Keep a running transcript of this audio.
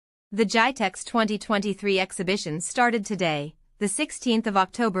The Gitex 2023 exhibition started today, the 16th of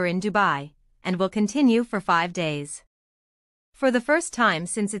October in Dubai, and will continue for 5 days. For the first time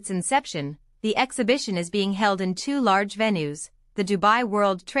since its inception, the exhibition is being held in 2 large venues, the Dubai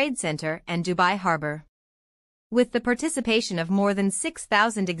World Trade Center and Dubai Harbour. With the participation of more than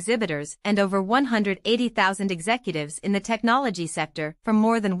 6,000 exhibitors and over 180,000 executives in the technology sector from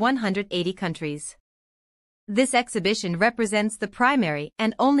more than 180 countries. This exhibition represents the primary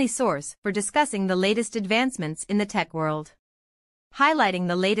and only source for discussing the latest advancements in the tech world, highlighting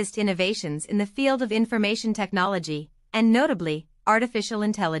the latest innovations in the field of information technology, and notably, artificial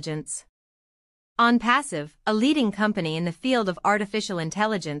intelligence. ONPASSIVE, a leading company in the field of artificial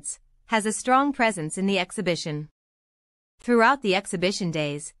intelligence, has a strong presence in the exhibition. Throughout the exhibition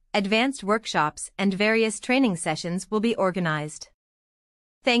days, advanced workshops and various training sessions will be organized.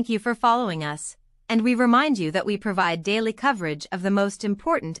 Thank you for following us, and we remind you that we provide daily coverage of the most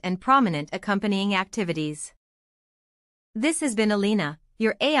important and prominent accompanying activities. This has been Alina,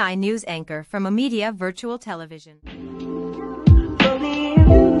 your AI news anchor from Media Virtual Television.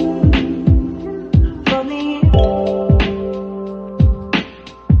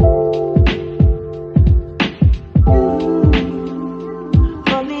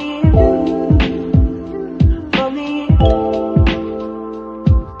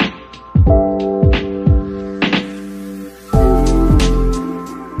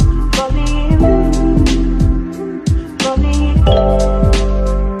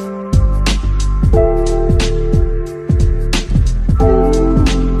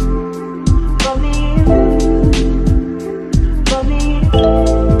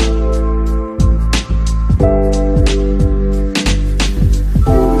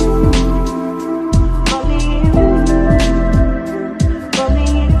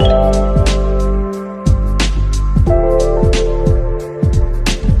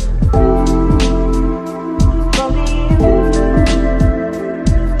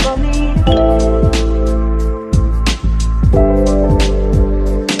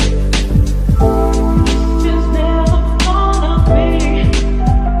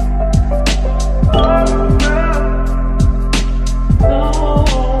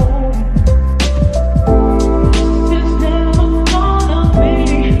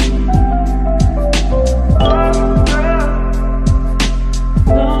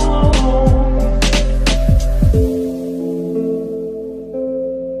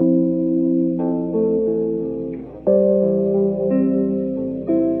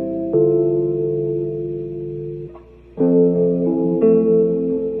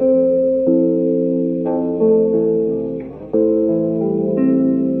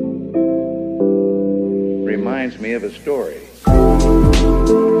 Reminds me of a story.